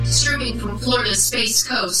streaming from Florida's Space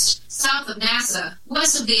Coast, south of NASA,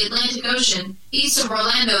 west of the Atlantic Ocean, east of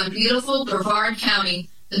Orlando and beautiful Brevard County,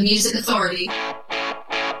 the Music Authority.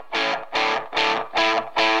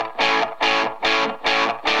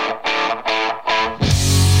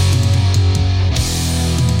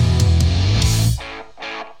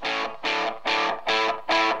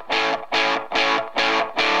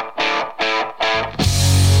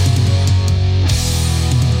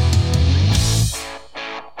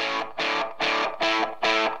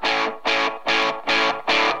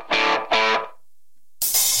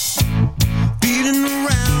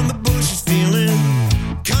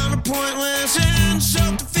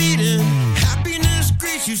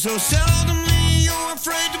 So seldomly you're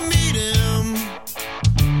afraid to meet him.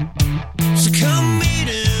 So come meet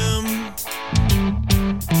him.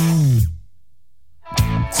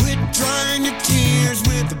 Quit drying your tears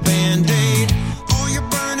with a Band-Aid. All your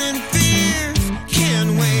burning fears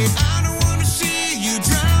can't wait. I don't want to see you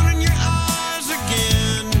drown in your eyes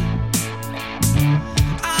again.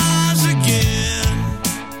 Eyes again.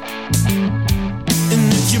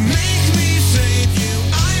 And if you make me save you,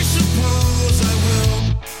 I suppose I will.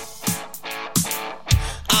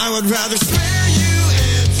 I would rather spare you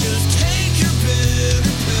and just take your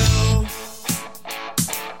bitter pill.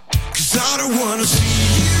 'Cause I don't want to see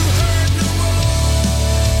you hurt no more.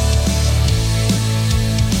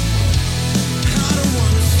 I don't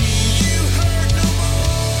want to see you hurt no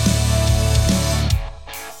more.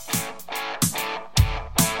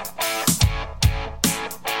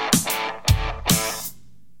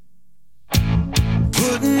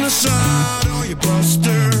 Putting aside all your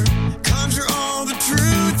bluster, conjure all the truth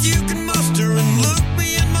you can muster and look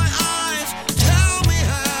me in my eyes. Tell me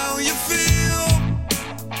how you feel.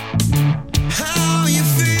 How you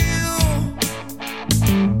feel.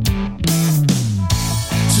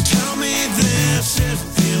 So tell me this is a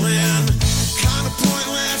feeling kind of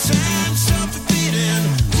pointless and self-defeating.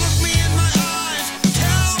 Look me in my eyes.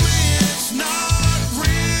 Tell me it's not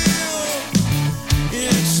real.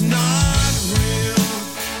 It's not real.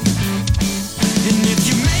 And if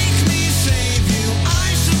you make me save you,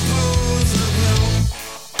 I suppose I will.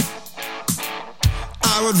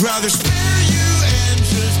 I would rather spare you and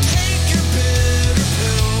just take your bitter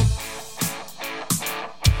pill.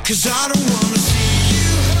 'Cause I don't want to see you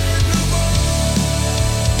hurt no more.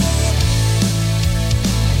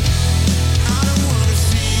 I don't want to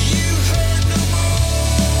see you hurt no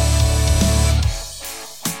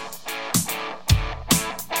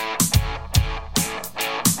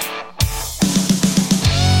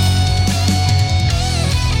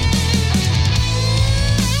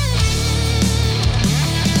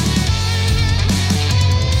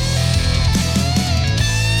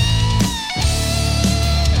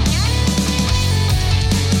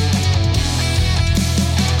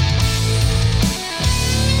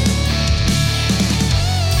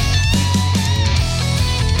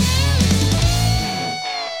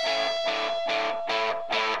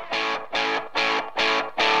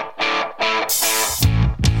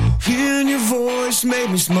Hearing your voice made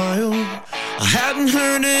me smile. I hadn't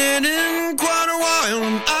heard it in quite a while,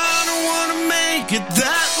 and I don't want to make it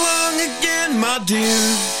that long again, my dear.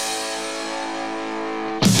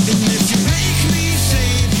 And if you make me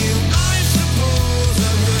save you, I suppose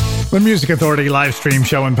I will. The Music Authority live stream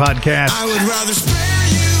show and podcast. I would rather spare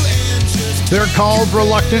you and just They're called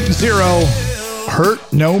Reluctant Zero. Hurt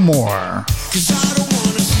No More. 'cause I don't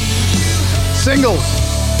want to see you hurt. Singles.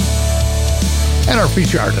 And our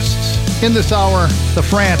feature artists. In this hour, The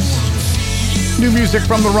France. New music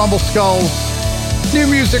from the Rumble Skulls. New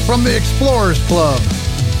music from the Explorers Club.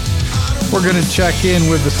 We're going to check in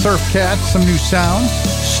with the Surf Cats, some new sounds.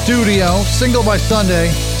 Studio, Single by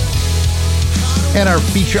Sunday. And our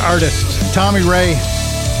feature artists, Tommy Ray,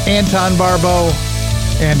 Anton Barbeau,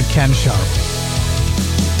 and Ken Sharp.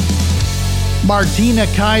 Martina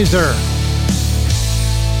Kaiser.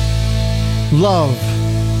 Love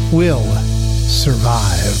will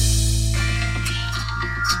survive.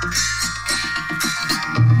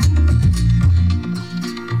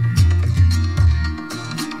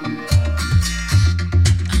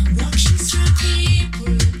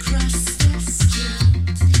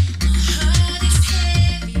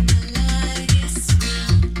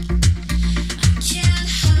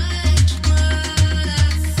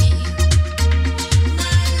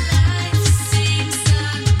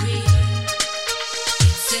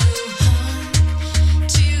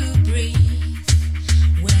 To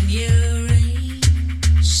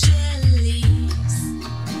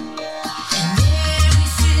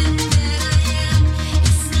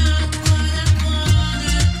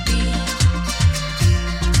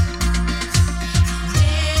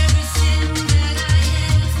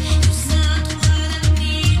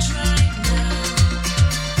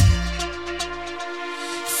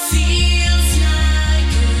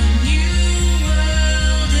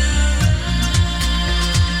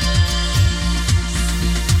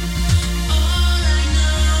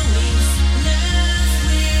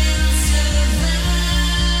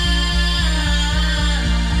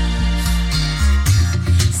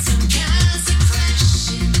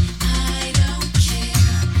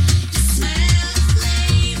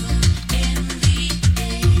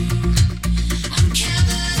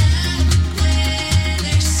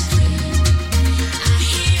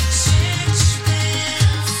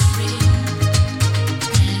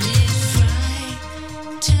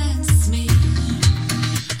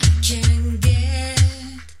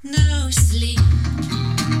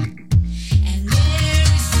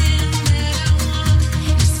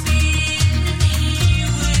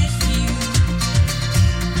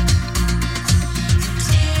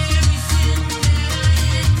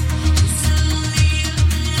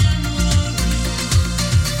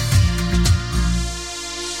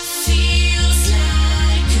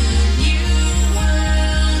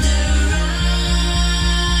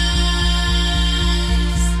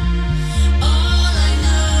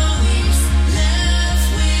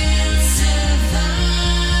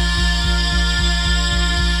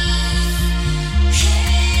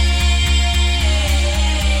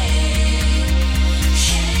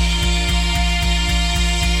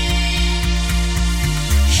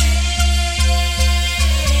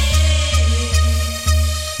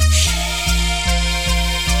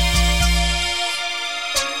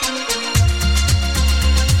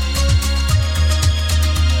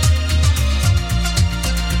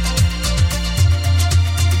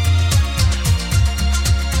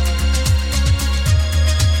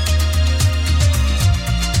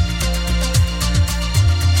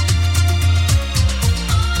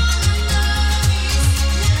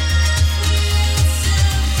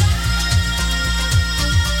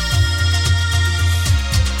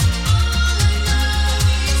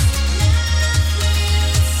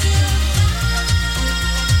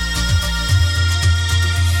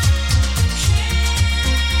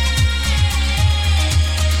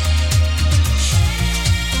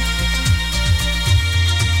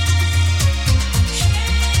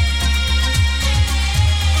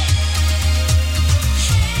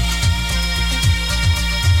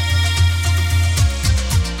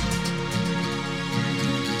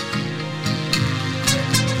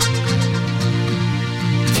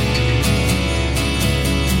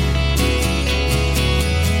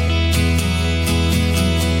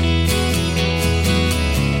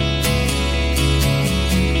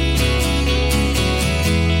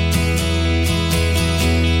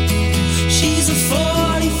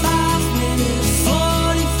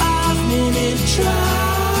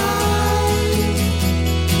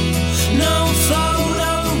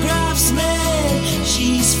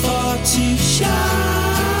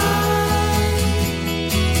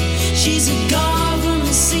She's a government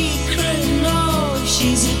secret, no,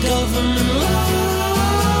 she's a government lie.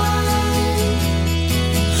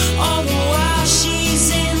 All the while she's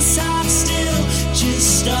inside still,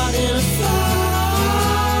 just starting a fire.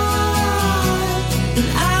 And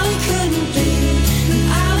Ali couldn't be, and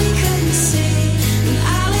Ali couldn't see, and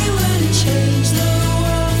Ali wouldn't change the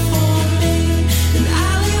world for me. And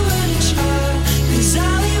Ali wouldn't try, 'cause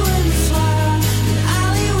Ali wouldn't fly, and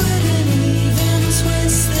Ali wouldn't even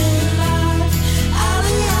twist the knife.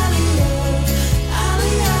 Ali, Ali, oh,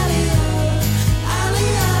 Ali, Ali, oh, Ali,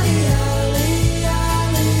 Ali, Ali,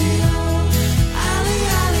 Ali, oh, Ali,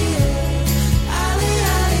 Ali, oh, Ali,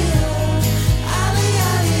 Ali, oh, Ali,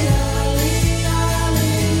 Ali, Ali,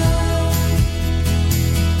 Ali, oh.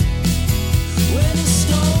 When he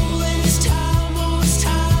stole his time, oh, his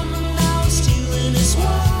time, and now he's stealing his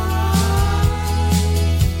wife.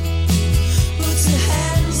 Puts her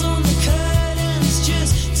hands on the curtains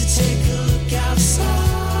just to take a look outside.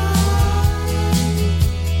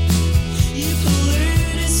 You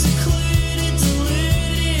polluted, secluded,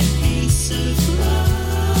 deluded piece of mind.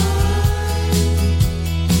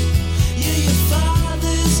 You're your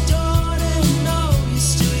father's daughter, no, you're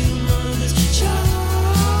still your mother's child.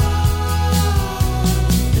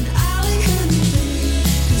 And Ali couldn't be,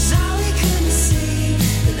 'cause Ali couldn't see,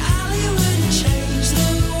 and Ali wouldn't change the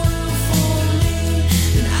world for me.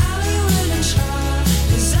 And Ali wouldn't try,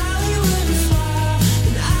 'cause Ali wouldn't fly,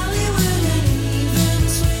 and Ali wouldn't even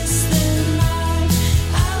twist the knife.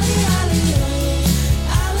 Ali, Ali, oh,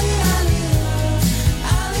 Ali, Ali, oh,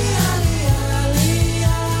 Ali, Ali, Ali,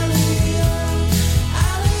 Ali, oh,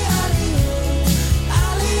 Ali, Ali, oh,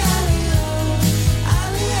 Ali, Ali, oh,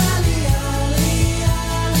 Ali, Ali, Ali,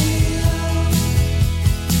 Ali,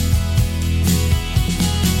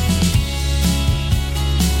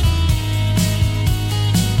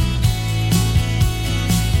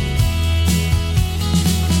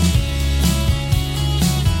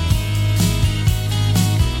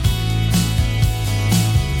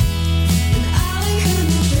 And Ali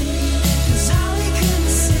couldn't be, 'cause Ali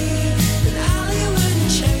couldn't see, and Ali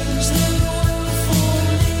wouldn't change the world for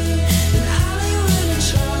me. And Ali wouldn't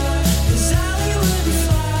try, 'cause Ali wouldn't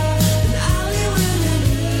fly, and Ali wouldn't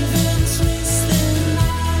even twist the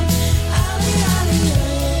knife. Ali, Ali,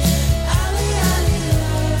 oh, Ali, Ali,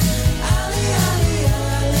 oh, Ali, Ali,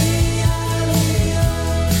 Ali, Ali, oh,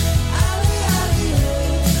 Ali, Ali, oh,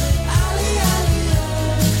 Ali, Ali, oh,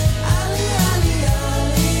 Ali, Ali, Ali, Ali,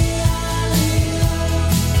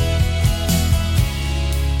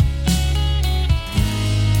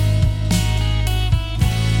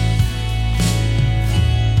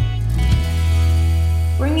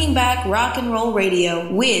 Bringing back rock and roll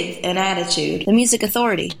radio with an attitude. The Music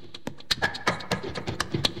Authority.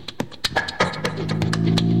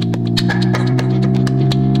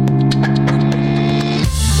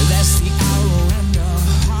 That's the hour and the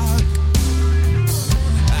heart.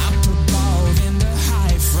 Up above in the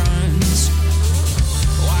high fronts,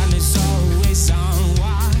 one is always on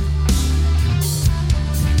watch,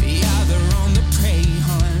 the other on the prey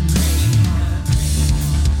hunt.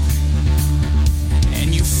 And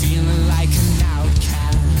you feeling like an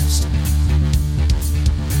outcast.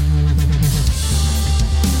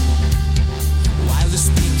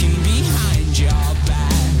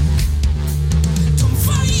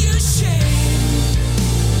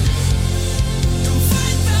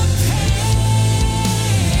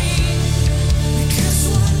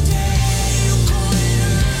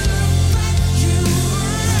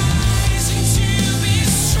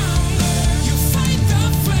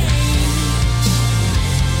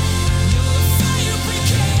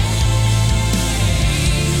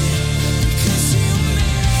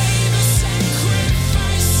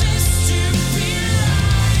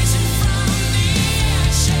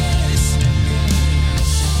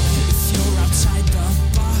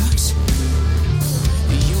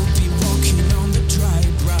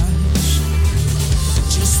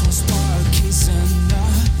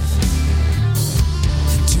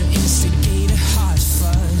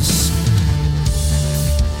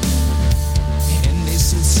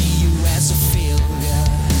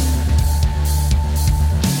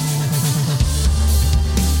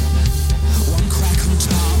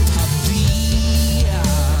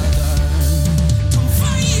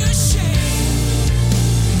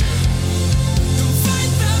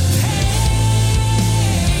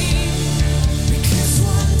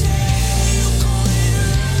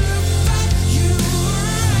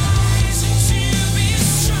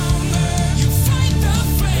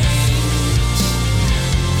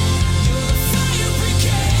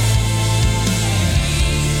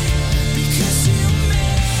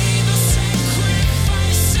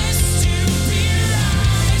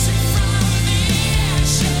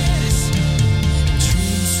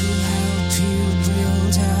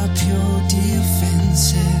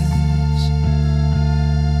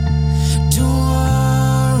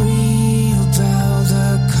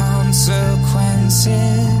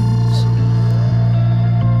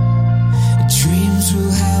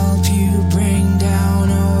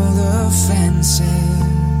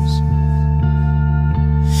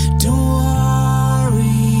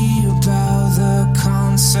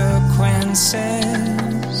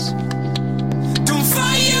 says, don't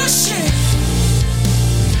fight your shit.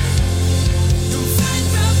 Don't fight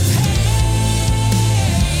the pain.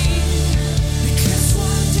 Because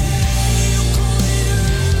one day you're going to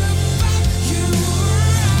look back. You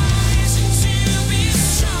rise to be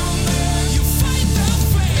stronger. You fight the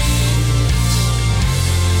flames.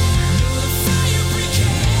 You're the fire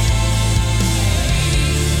brigade.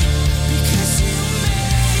 Because you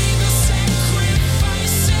made the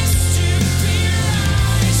sacrifices to be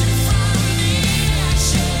rising from the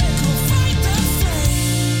ashes. Go fight the flame.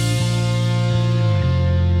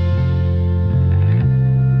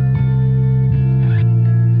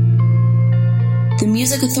 The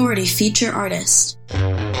Music Authority feature artist.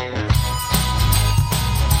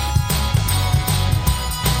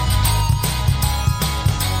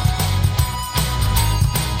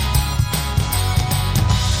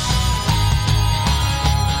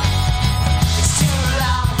 It's too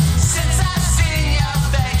long since I've seen your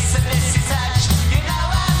face and missed your touch. You know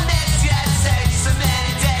I miss your taste. So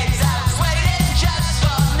many days I was waiting just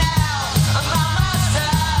for now. I'm almost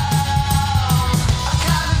home. I'm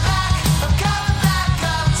coming back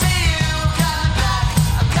home to you.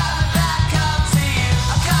 I'm coming back home to you.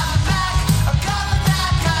 I'm coming back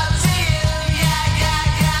home to you. Yeah.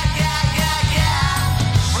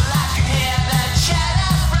 Well, I can hear the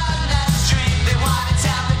chatter from the street. They wanna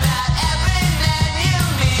tell me about everything you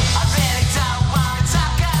need. I really don't wanna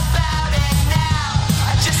talk about it now.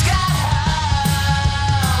 I just got home.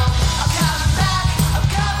 I'm coming back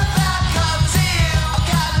home to you. I'm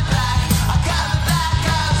coming back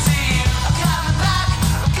home to you. I'm coming back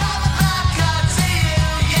home to you.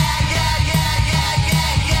 Yeah.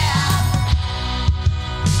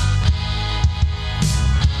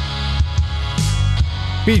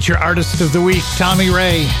 Feature Artist of the Week, Tommy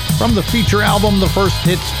Ray, from the feature album The First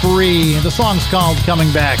Hits Free. The song's called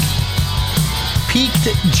Coming Back. Peaked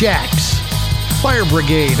Jacks, Fire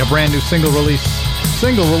Brigade, a brand new single release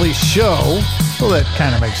show. Well, that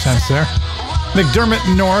kind of makes sense there. McDermott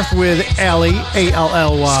North with Ally,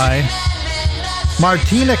 A-L-L-Y.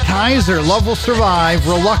 Martina Kaiser, Love Will Survive.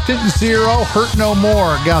 Reluctant Zero, Hurt No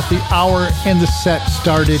More. Got the hour and the set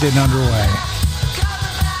started and underway.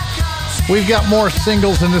 We've got more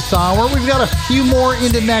singles in this hour. We've got a few more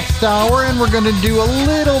into next hour, and we're going to do a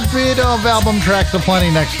little bit of album tracks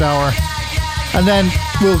aplenty next hour. And then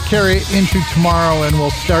we'll carry it into tomorrow, and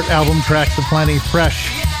we'll start album tracks aplenty fresh,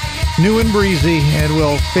 new and breezy, and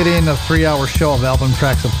we'll fit in a 3-hour show of album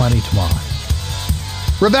tracks aplenty tomorrow.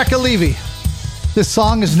 Rebecca Levy, this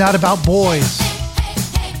song is not about boys.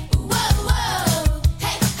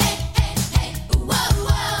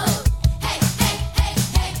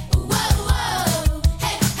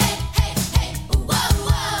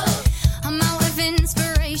 I'm out of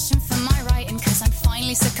inspiration for my writing, 'cause I'm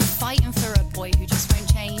finally sick of fighting for a boy who just won't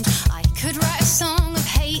change. I could write a song of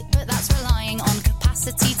hate, but that's relying on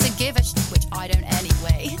capacity to give a shit, which I don't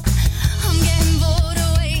anyway. I'm getting bored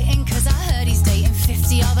of waiting, 'cause I heard he's dating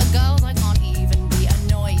 50 other girls. I can't even be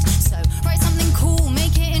annoyed. So write something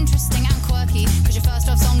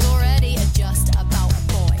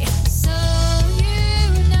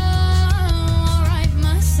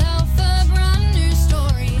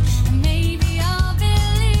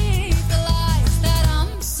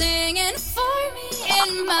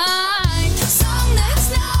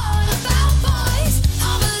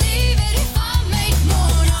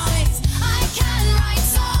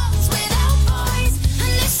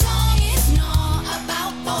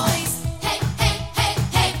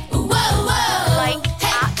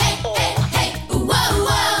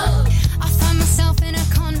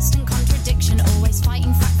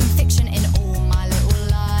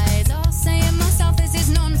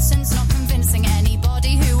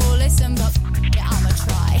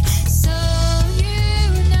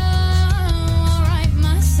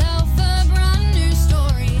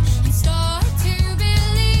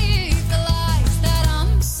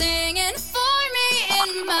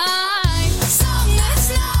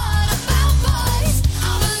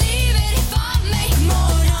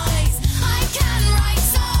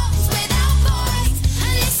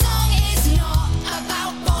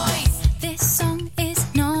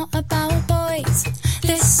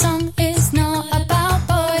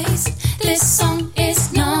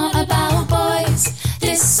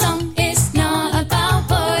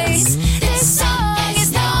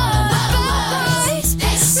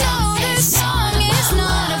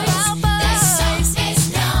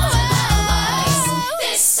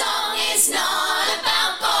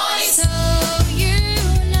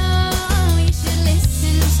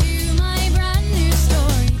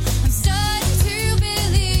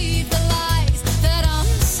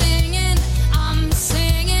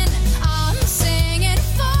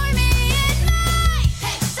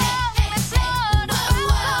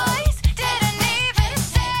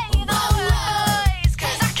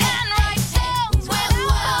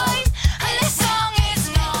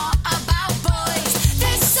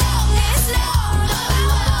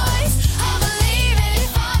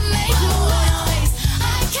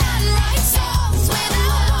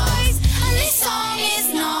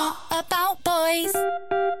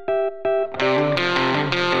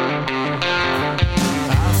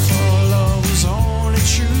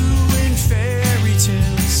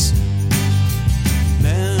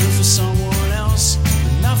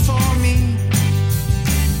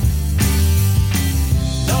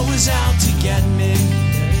was out to get me.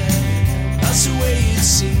 That's the way it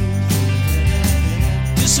seemed.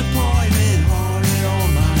 Disappointment haunted all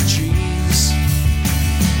my dreams.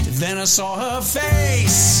 Then I saw her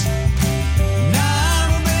face. Now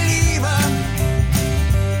I'm a believer.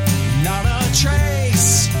 Not a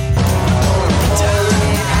trace.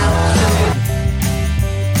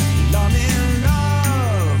 I'm in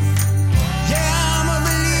love. Yeah, I'm a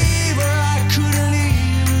believer. I couldn't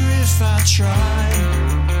leave her if I tried.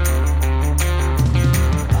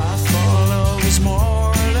 I thought love was more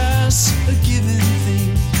or less a given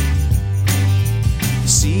thing.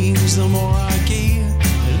 Seems the more I gave,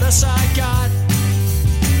 the less I got.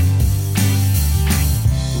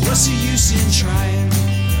 What's the use in trying?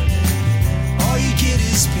 All you get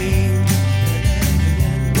is pain.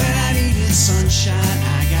 When I needed sunshine,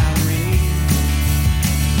 I got rain.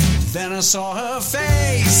 Then I saw her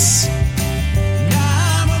face.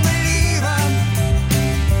 Now I'm a believer.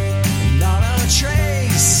 Not a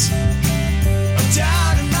trace of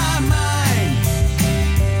doubt in my mind.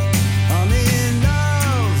 I'm in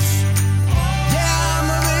love. Yeah, I'm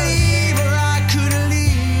a believer. I couldn't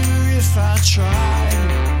leave her if I tried.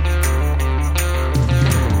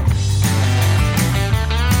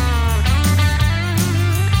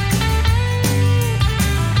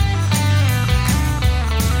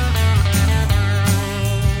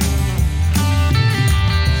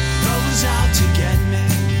 Love was out to get me.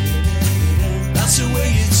 That's the way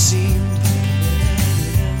it seemed.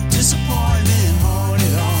 Disappointment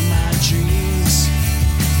haunted all my dreams.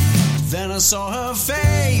 Then I saw her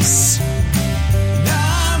face. Now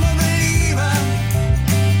I'm a believer.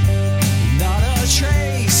 Not a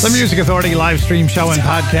trace. The Music Authority live stream show and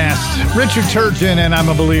podcast. Richard Turgeon and I'm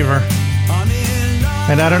a Believer. I'm in love.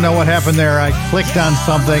 And I don't know what happened there. I clicked on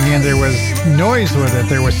something and there was noise with it.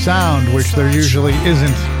 There was sound, which there usually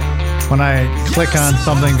isn't when I click on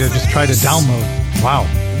something to just try to download. Wow.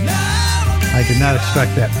 I did not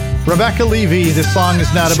expect that. Rebecca Levy, this song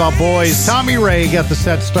is not about boys. Tommy Ray got the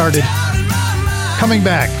set started. Coming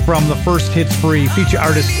back from the first Hits Free feature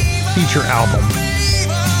artist feature album.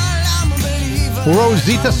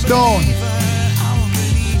 Rosita Stone.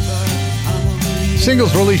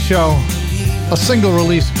 Singles release show. A single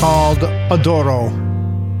release called Adoro.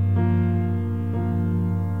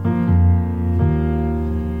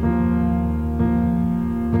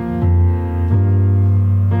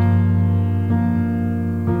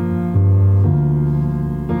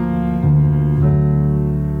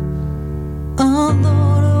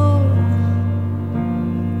 Adoro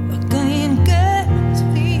acá en que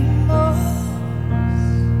estuvimos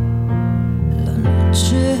la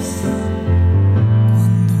noche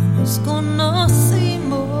cuando nos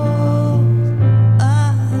conocimos.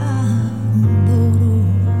 Adoro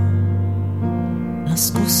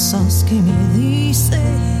las cosas que me dices,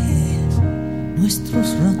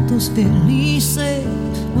 nuestros ratos felices,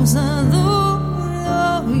 los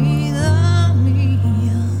adoro, vida mía.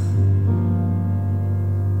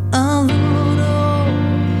 Adoro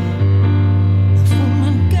la forma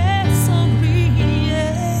en que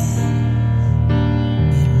sonríes,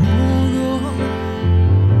 el modo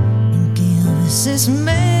en que a veces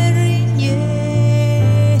me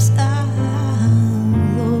riñes.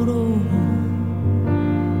 Adoro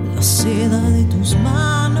la seda de tus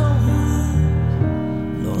manos,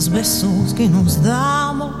 los besos que nos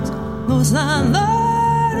damos, los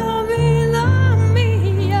adoro, vida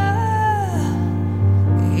mía.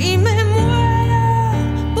 Y me muero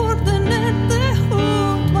por tenerte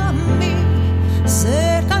junto a mí,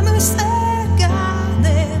 cerca, muy cerca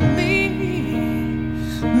de mí.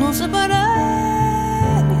 No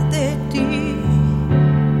separaré de ti.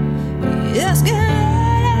 Y es que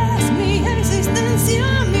eres mi existencia,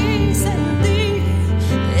 mi sentir.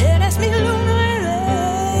 Eres mi luna,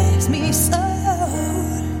 eres mi sol.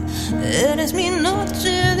 Eres mi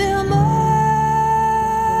noche de amor.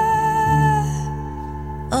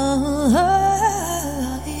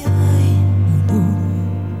 Ay, ay,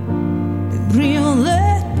 el brillo de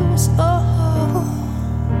tus ojos,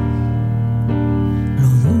 lo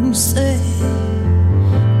dulce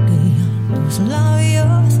que brillan tus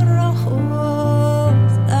labios rojos.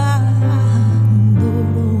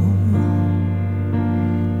 Adoro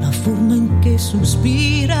la forma en que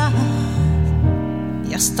suspiras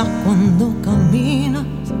y hasta cuando caminas.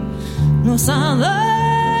 Nos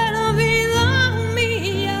adoro, vida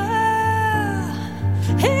mía.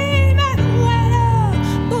 Y me muero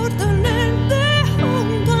por tenerte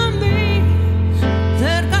junto a mí,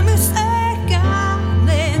 cerca, muy cerca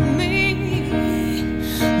de mí.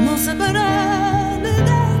 No separarme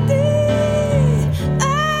de ti.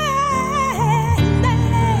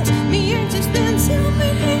 Eres mi existencia, mi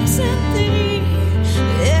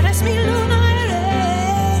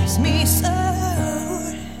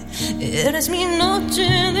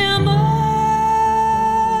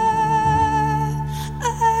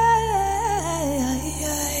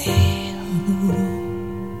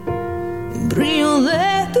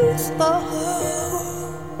de tus ojos,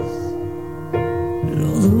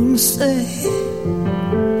 lo dulce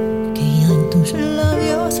que hay en tus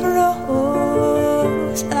labios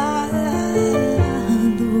rojos,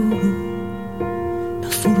 la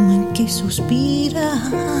forma en que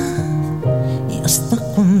suspiras y hasta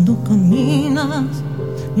cuando caminas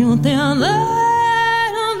yo te adoro.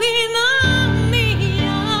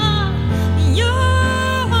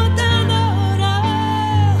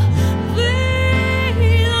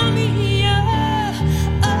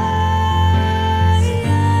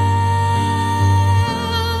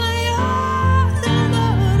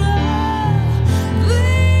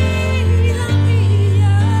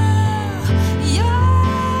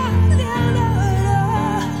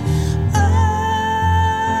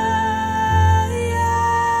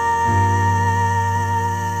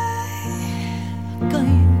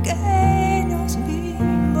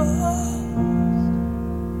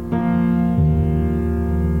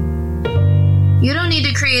 You don't need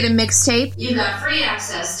to create a mixtape. You got free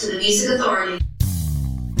access to the Music Authority.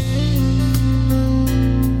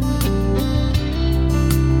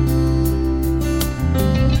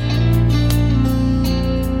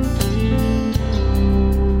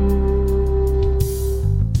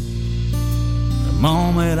 The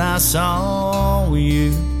moment I saw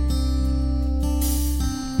you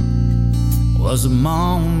was the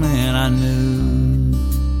moment I knew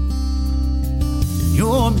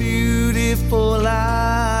your beautiful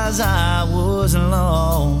eyes, I was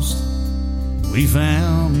lost. We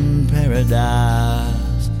found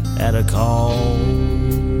paradise at a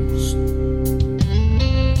cost.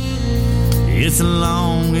 It's a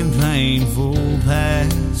long and painful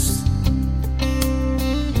past.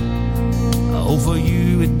 Oh, for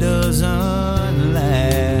you it doesn't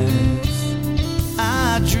last.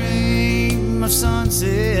 I dream of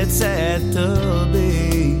sunsets at the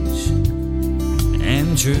beach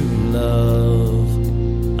and true love,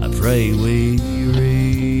 I pray we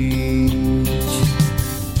reach.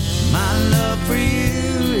 My love for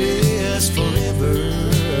you is forever.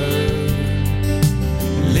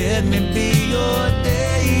 Let me be your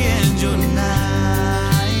day and your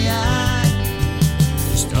night.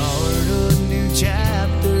 Start a new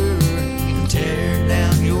chapter and tear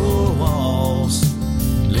down your walls.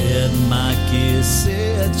 Let my kiss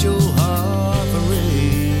set your heart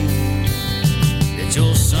free.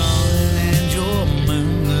 Your sun and your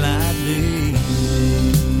moonlight be.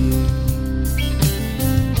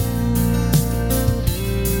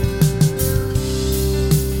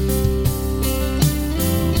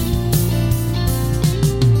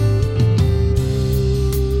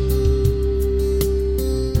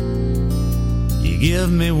 You give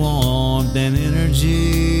me warmth and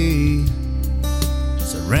energy,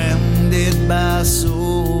 surrounded by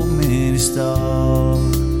so many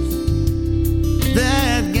stars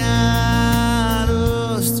that guide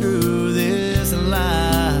us through this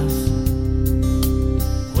life,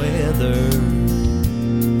 whether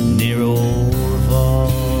near or far.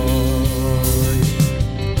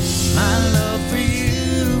 My love for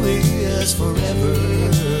you is forever.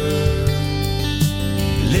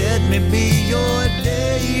 Let me be your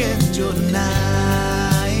day and your night.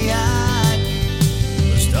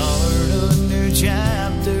 We'll start a new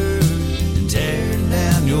chapter and tear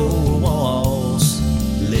down your walls.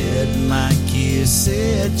 Let my kiss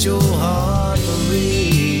set your heart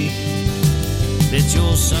free. Let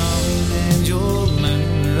your sun and your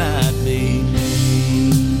moonlight be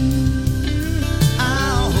me.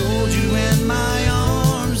 I'll hold you in my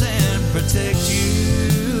arms and protect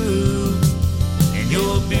you. In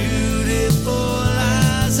your beautiful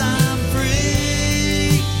eyes I'm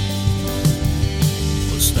free.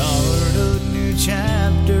 We'll start a new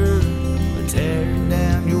chapter. We'll tear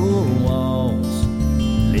down your walls.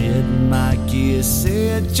 Let my kiss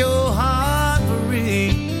set your heart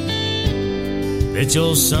free. Let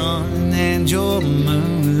your sun and your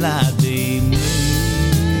moonlight be me.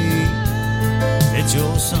 Let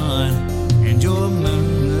your sun and your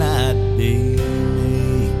moonlight be me.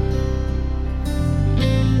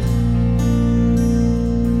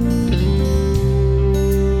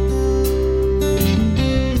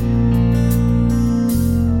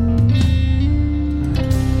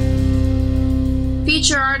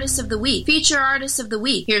 Feature Artist of the Week. Feature Artist of the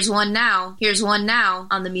Week. Here's one now. Here's one now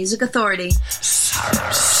on the Music Authority.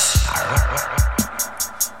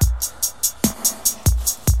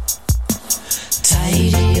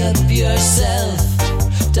 Tidy up yourself.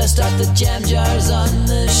 Dust off the jam jars on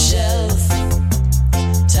the shelf.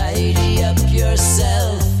 Tidy up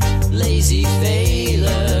yourself, lazy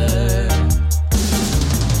failure.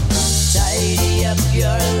 Tidy up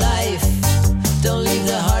your life. Don't leave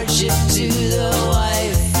the hardship to the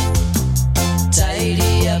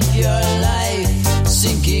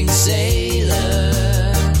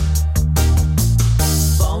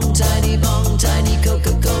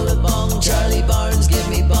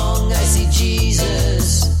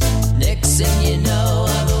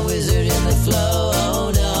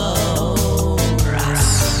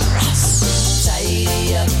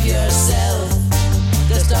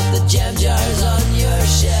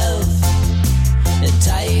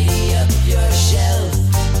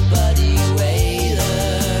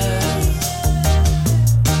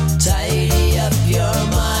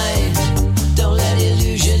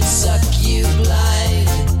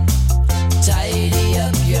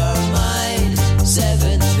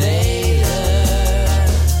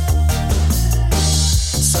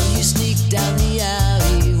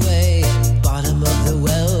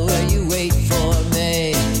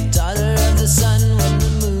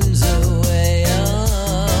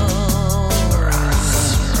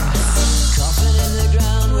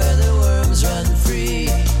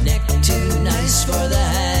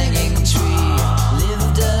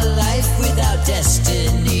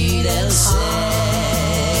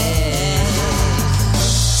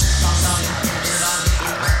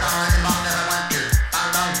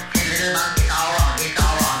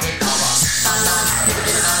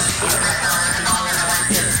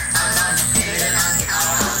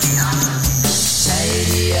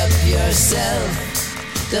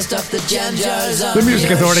The Music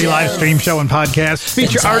Authority live stream show and podcast.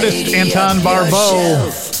 Feature artist Anton Barbeau.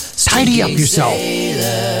 Tidy Up Yourself.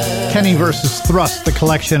 Kenny versus Thrust, the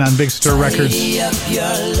collection on Big Stir Records.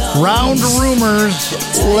 Round Rumors,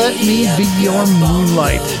 Let Me Be Your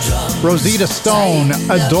Moonlight. Rosita Stone,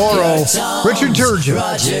 Adoro. Richard Turgeon,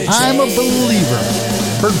 I'm a Believer.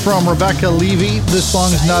 Heard from Rebecca Levy, This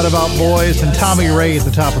Song's Not About Boys, and Tommy Ray at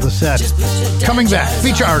the top of the set. Coming back,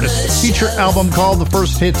 feature artist, feature album called The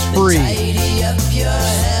First Hits Free.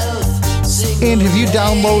 And have you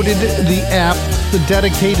downloaded the app, the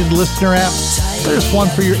dedicated listener app? There's one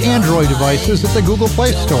for your Android devices at the Google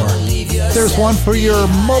Play Store. There's one for your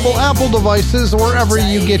mobile Apple devices, wherever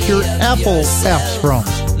you get your Apple apps from.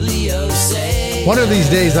 One of these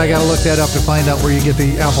days, I gotta look that up to find out where you get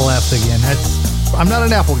the Apple apps again. I'm not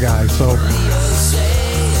an Apple guy, so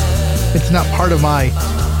it's not part of my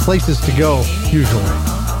places to go, usually.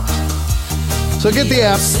 So get the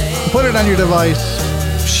app, put it on your device,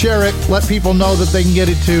 share it, let people know that they can get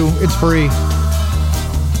it too. It's free.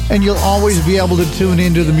 And you'll always be able to tune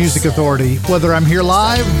into the Music Authority, whether I'm here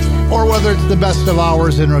live or whether it's the best of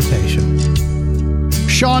hours in rotation.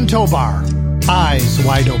 Sean Tobar, Eyes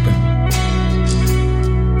Wide Open.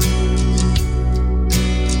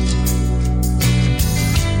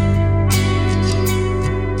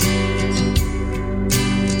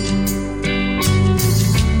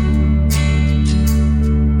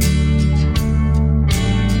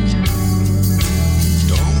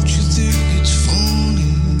 Say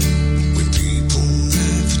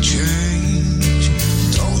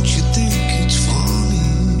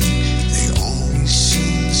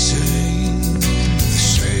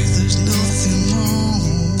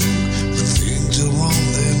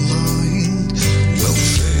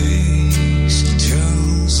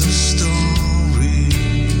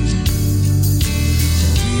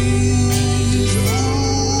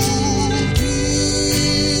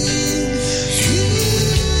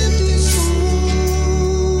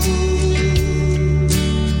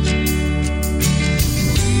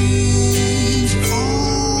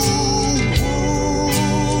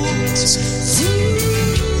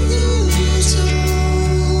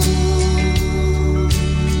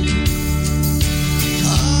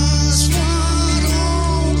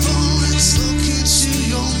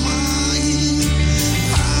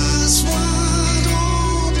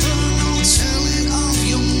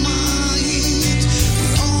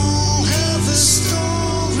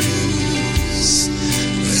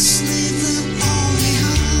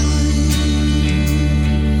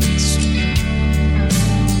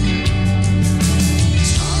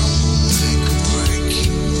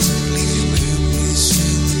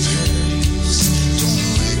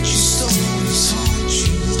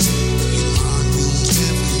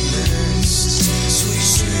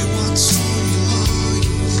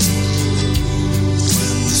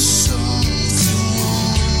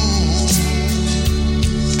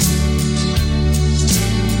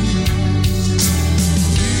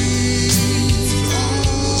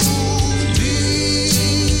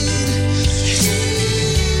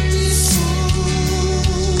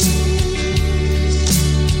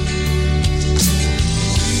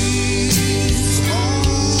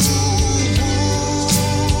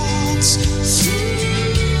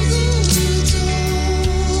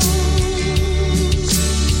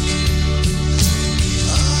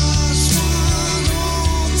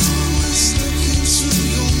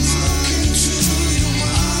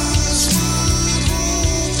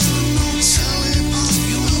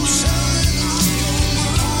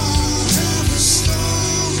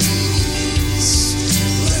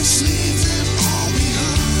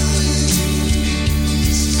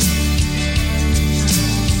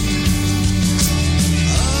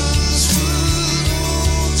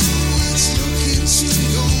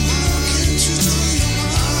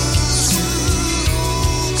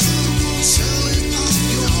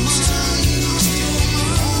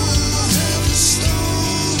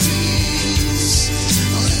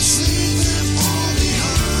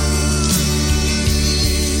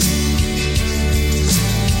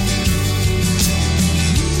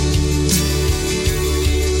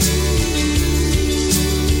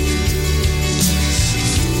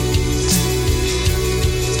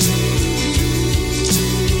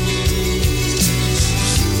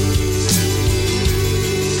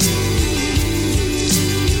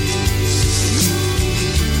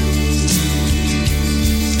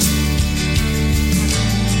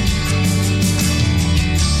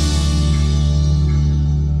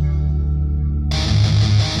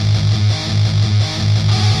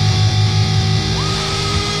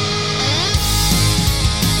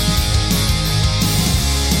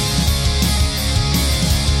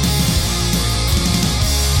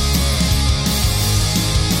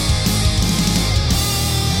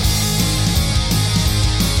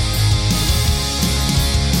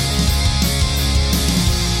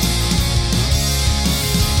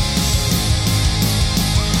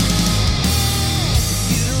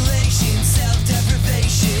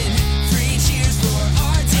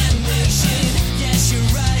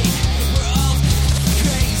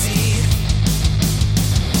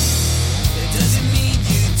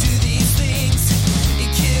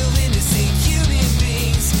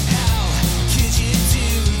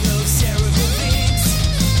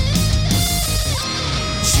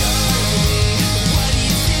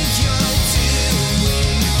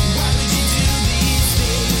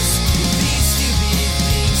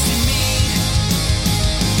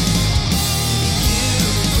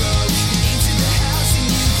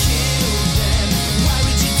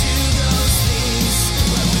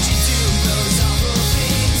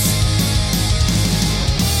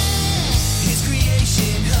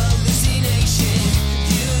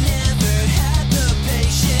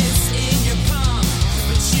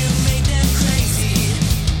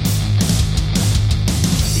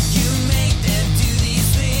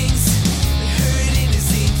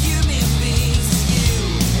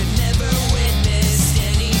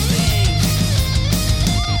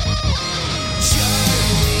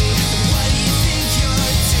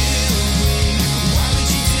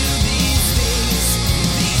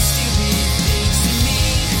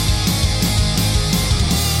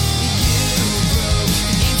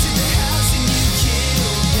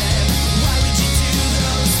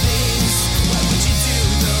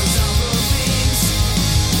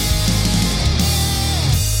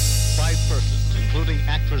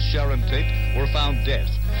taped were found dead.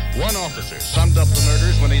 One officer summed up the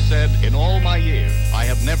murders when he said, "In all my years, I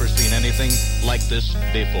have never seen anything like this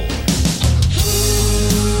before."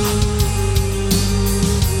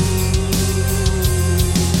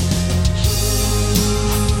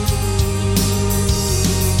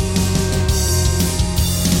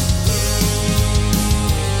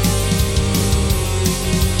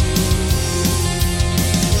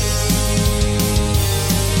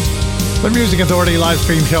 The Music Authority live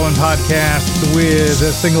stream show and podcast with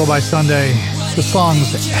a single by Sunday. The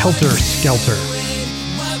song's Helter Skelter.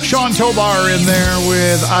 Sean Tobar in there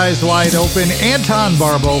with Eyes Wide Open. Anton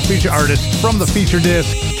Barbo, feature artist from the feature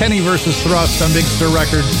disc. Kenny vs. Thrust on Big Stir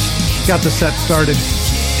Records. Got the set started.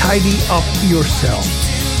 Tidy Up Yourself.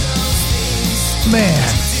 Man,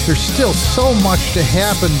 there's still so much to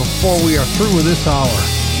happen before we are through with this hour.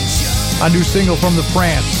 A new single from the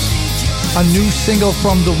France. A new single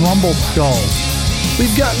from the Rumble Skulls.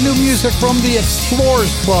 We've got new music from the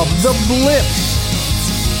Explorers Club, the Blips.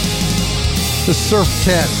 The Surf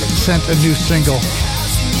Cats sent a new single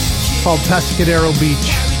called Pescadero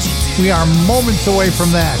Beach. We are moments away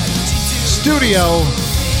from that. Studio.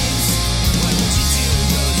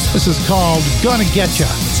 This is called Gonna Getcha.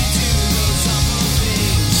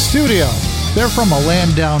 Studio. They're from a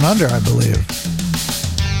land down under, I believe.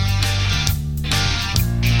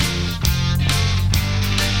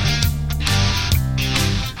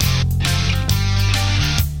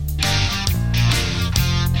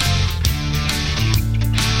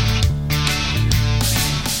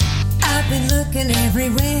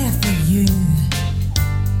 Everywhere for you.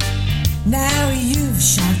 Now you've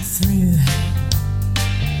shot through.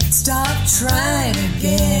 Stop trying to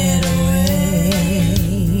get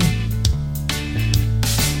away.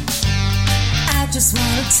 I just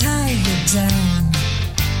want to tie you down,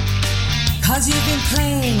 'cause you've been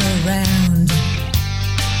playing around.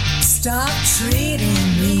 Stop treating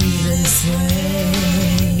me this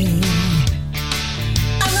way.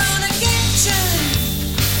 I'm gonna get you.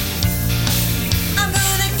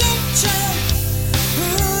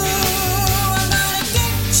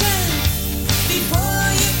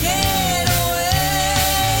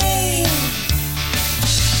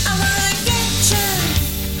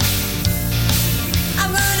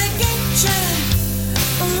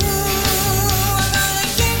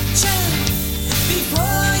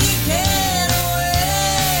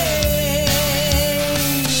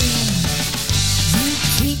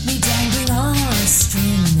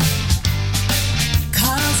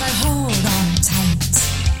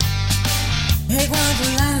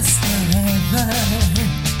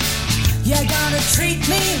 You gotta treat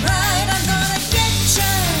me right. I'm gonna get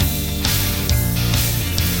you.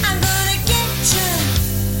 I'm gonna get you.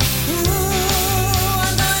 Ooh,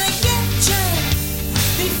 I'm gonna get you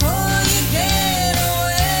before you get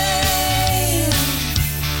away.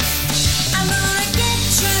 I'm gonna get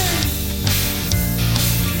you.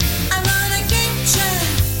 I'm gonna get you.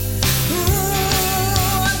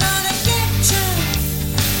 Ooh, I'm gonna get you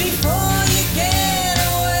before you get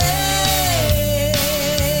away.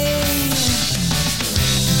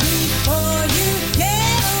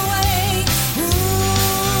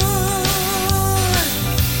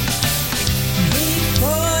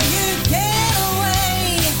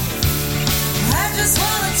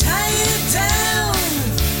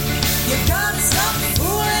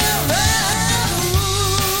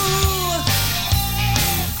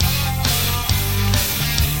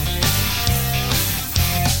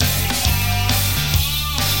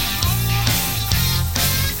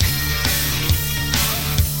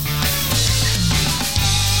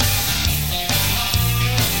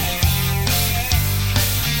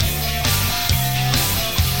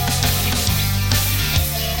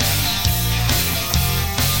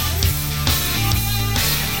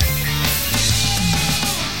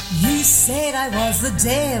 Said I was the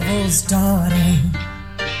devil's daughter,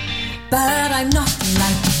 but I'm not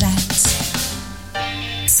like that.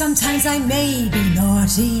 Sometimes I may be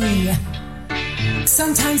naughty,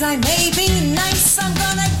 sometimes I may be nice. I'm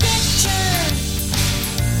gonna get you.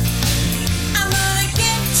 I'm gonna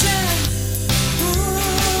get you. Ooh,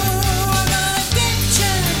 I'm gonna get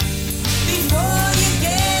you before you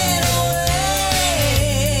get away.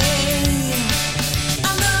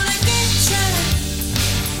 I'm gonna get you.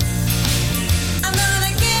 I'm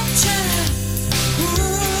gonna get you.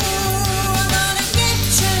 Ooh, I'm gonna get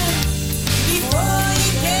you before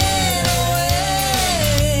you get away.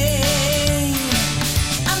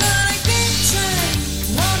 I'm gonna get you.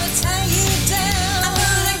 Wanna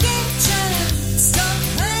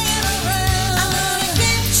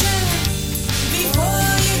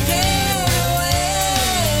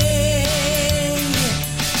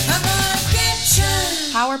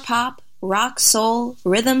pop, rock, soul,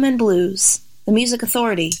 rhythm, and blues. The Music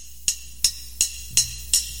Authority.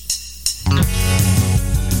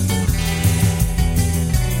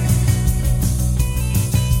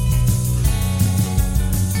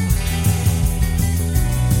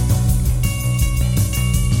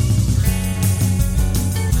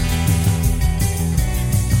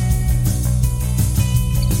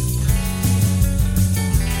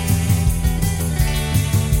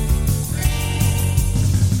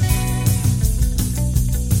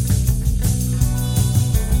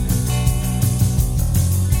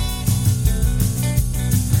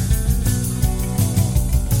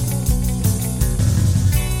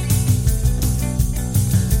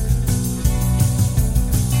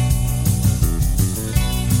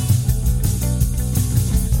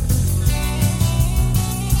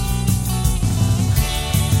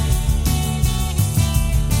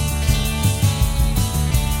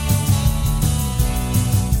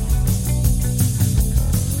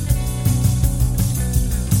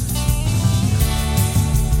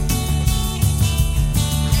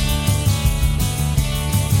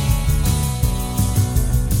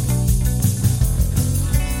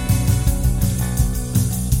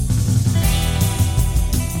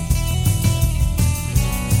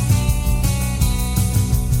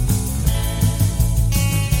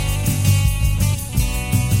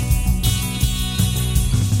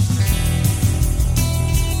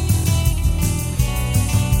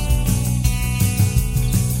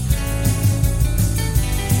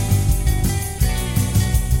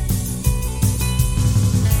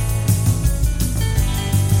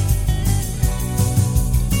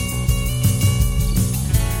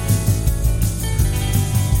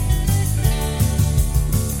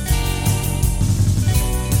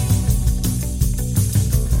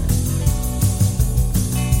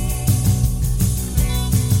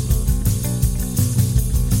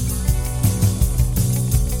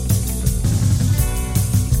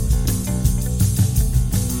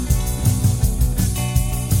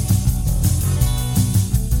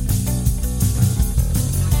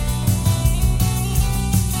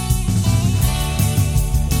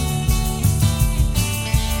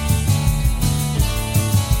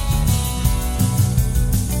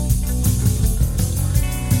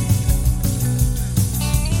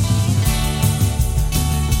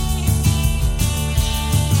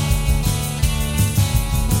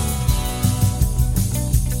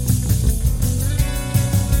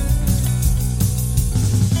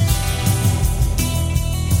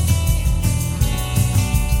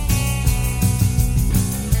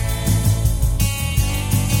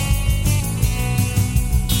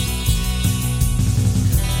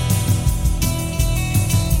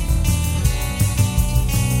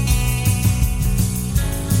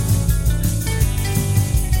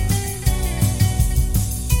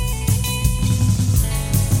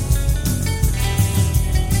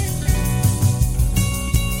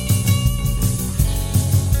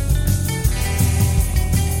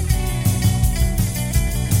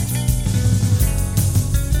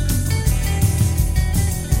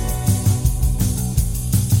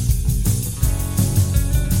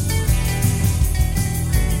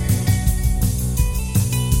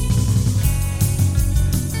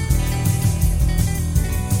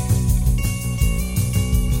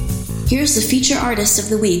 Here's the feature artist of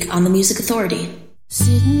the week on the Music Authority.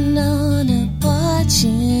 Sitting on a porch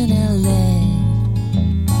in LA,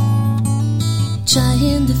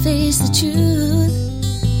 trying to face the truth,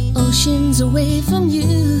 oceans away from you,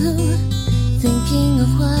 thinking of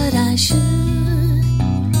what I should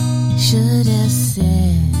have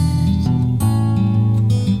said,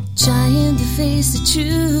 trying to face the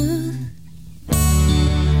truth.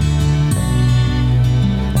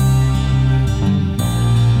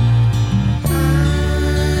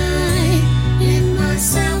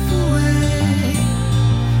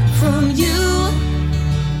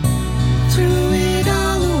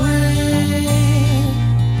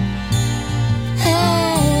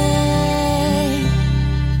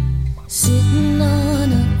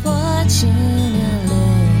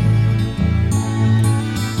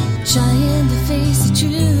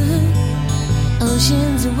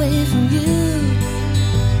 Oceans away from you,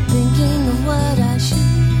 thinking of what I should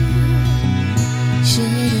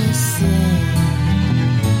have said,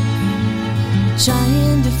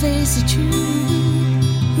 trying to face the truth.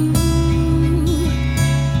 Ooh,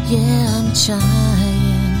 yeah, I'm trying.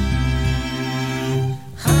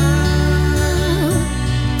 I'll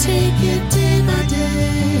take it day by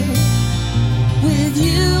day. With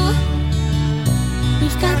you,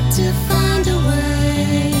 we've got to find a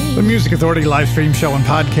way. The Music Authority live stream show and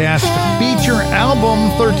podcast. Feature album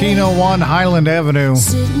 1301 Highland Avenue.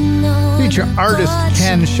 Feature artist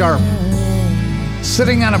Ken Sharp.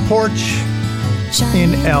 Sitting on a porch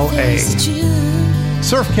in L.A.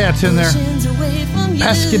 Surf Cats in there.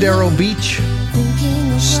 Pescadero Beach.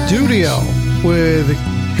 Studio with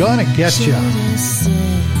Gonna Getcha.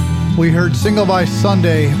 We heard Single by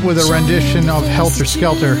Sunday with a rendition of Helter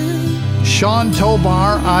Skelter. Sean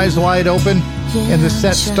Tobar, Eyes Wide Open. And the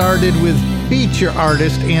set started with feature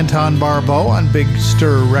artist Anton Barbeau on Big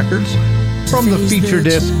Stir Records from the feature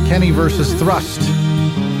disc Kenny vs. Thrust.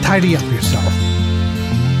 Tidy Up Yourself.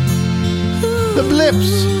 The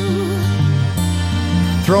Blips.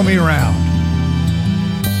 Throw Me Around.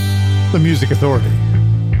 The Music Authority.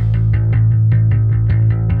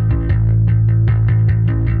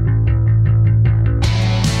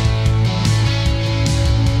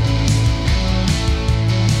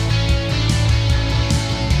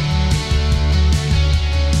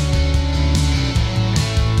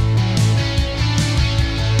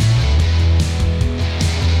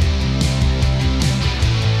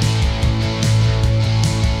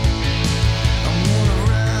 I wanna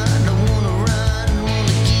ride, I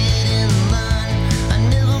wanna get in line.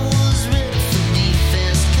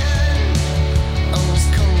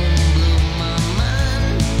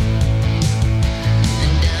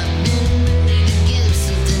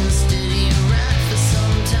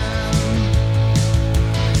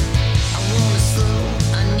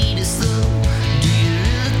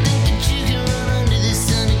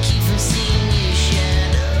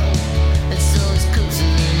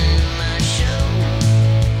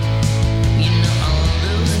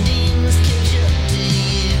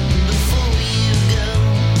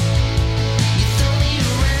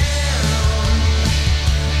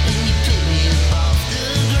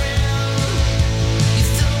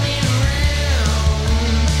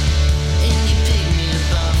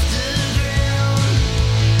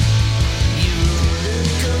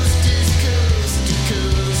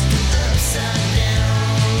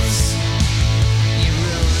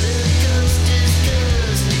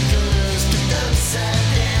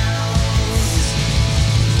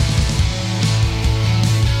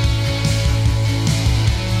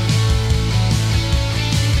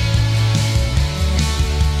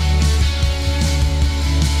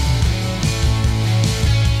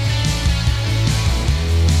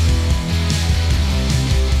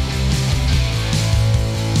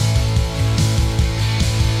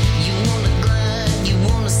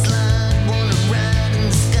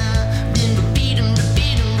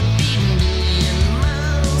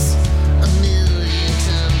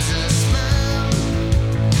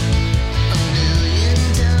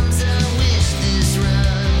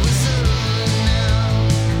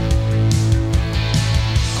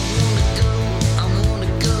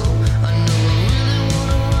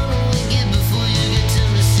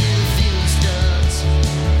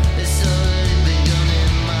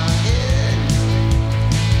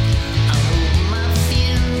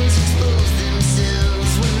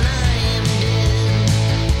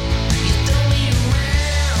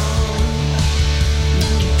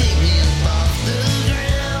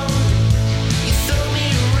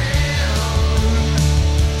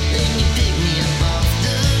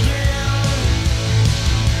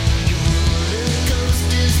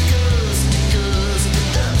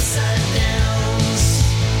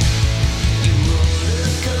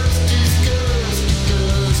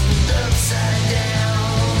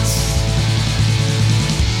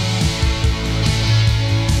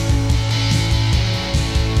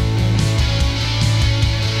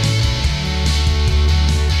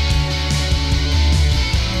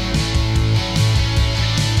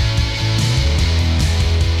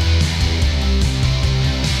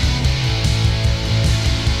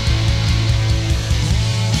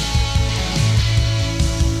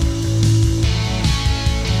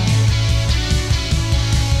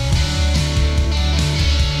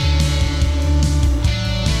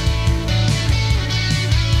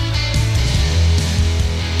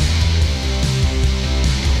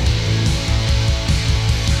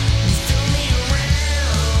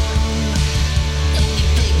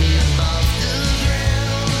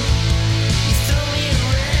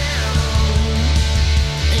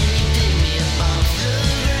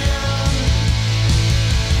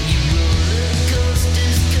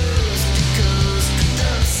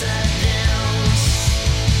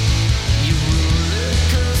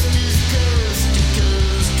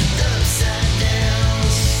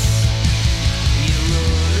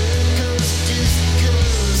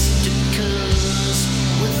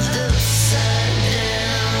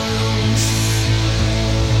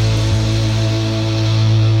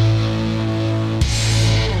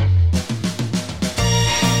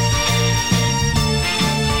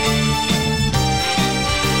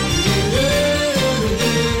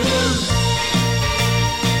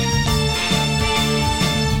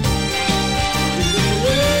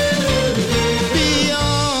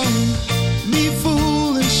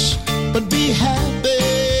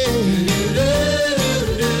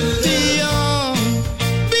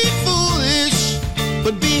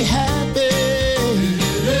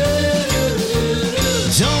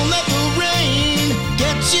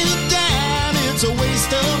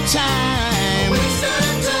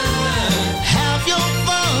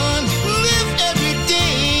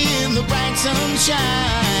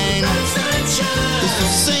 sunshine. It's the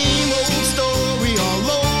same old story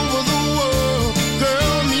all over the world.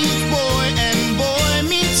 Girl meets boy and boy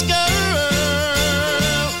meets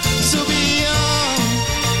girl. So be young,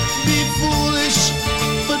 be foolish,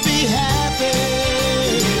 but be happy.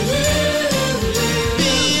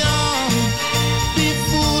 Be young, be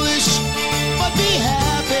foolish, but be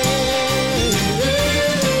happy.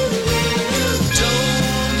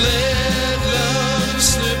 Don't let love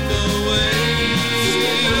slip away.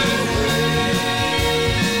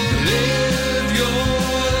 Live your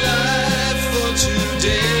life for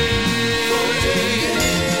today.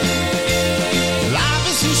 Life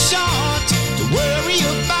is too short to worry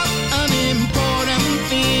about unimportant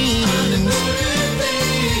things.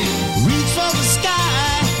 Reach for the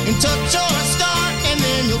sky and touch your star, and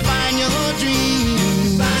then you'll find your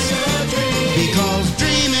dreams. Because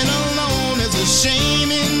dreaming alone is a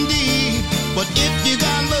shame indeed. But if you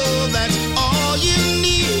got love, that's all you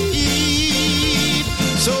need.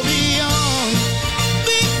 So be young,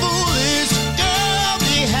 be foolish, girl,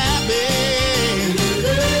 be happy.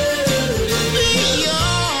 Be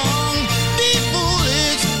young, be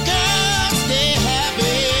foolish, girl, stay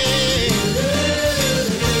happy.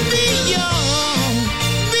 Be young,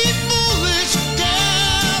 be foolish,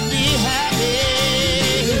 girl, be happy.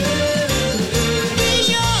 Be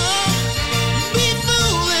young, be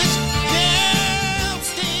foolish, girl,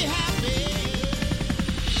 stay happy.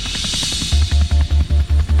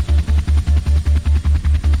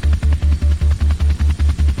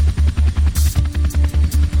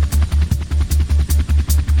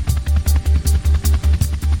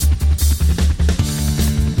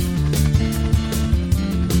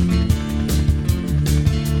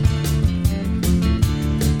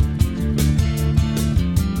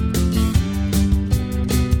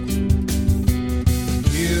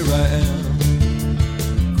 Here I am,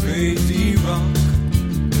 crazy rock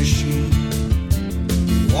machine.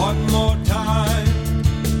 One more time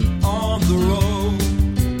on the road.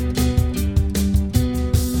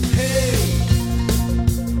 Hey,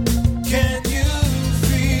 can you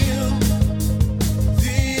feel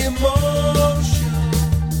the emotion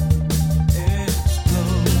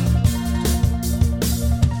explode?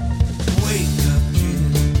 Wake up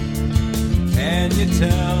here, can you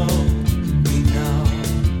tell me now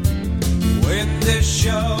when this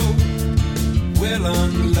show will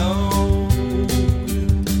unload?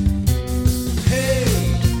 Hey,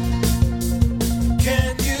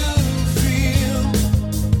 can you feel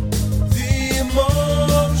the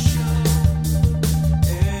emotion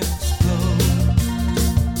explode?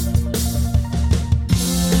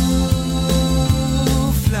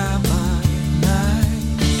 Ooh, fly by night.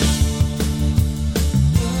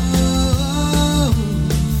 Ooh,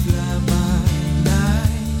 fly by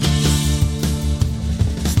night.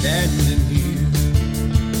 Standing here,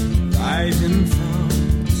 right in front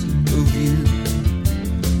of you,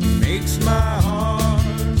 makes my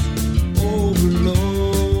heart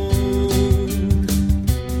overload.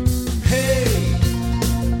 Hey,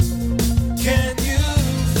 can you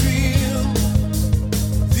feel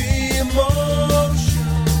the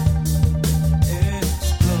emotion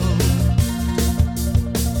explode?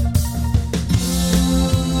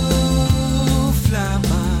 Ooh, fly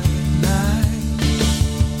by night.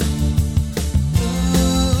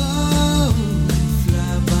 Ooh,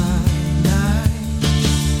 fly by night.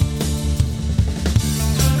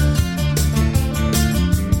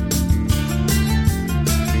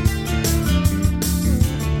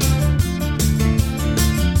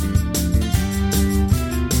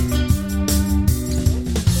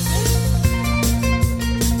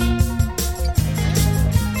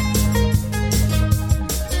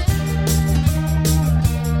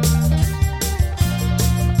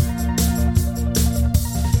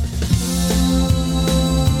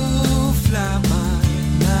 Ooh, fly by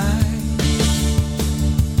night.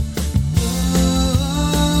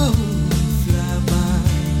 Ooh, fly by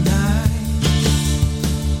night.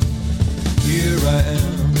 Here I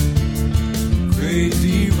am,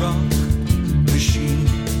 crazy rock machine.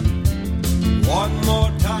 One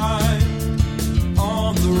more time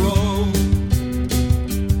on the road.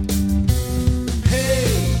 Hey,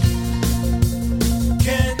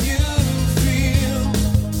 can you feel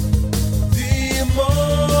the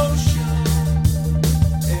emotion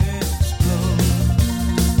explode?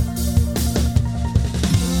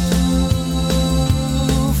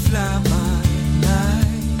 Ooh, fly by night.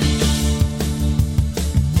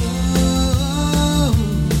 Ooh,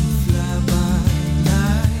 fly by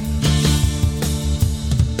night.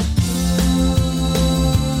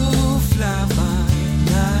 Ooh,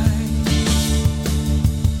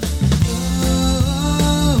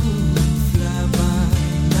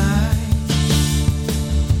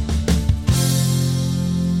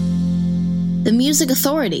 Music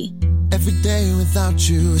Authority. Every day without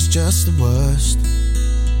you is just the worst.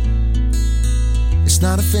 It's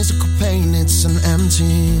not a physical pain, it's an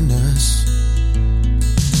emptiness.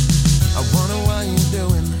 I wonder what you're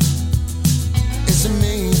doing. Is it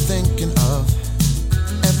me you're thinking of?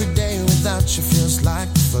 Every day without you feels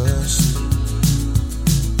like the first.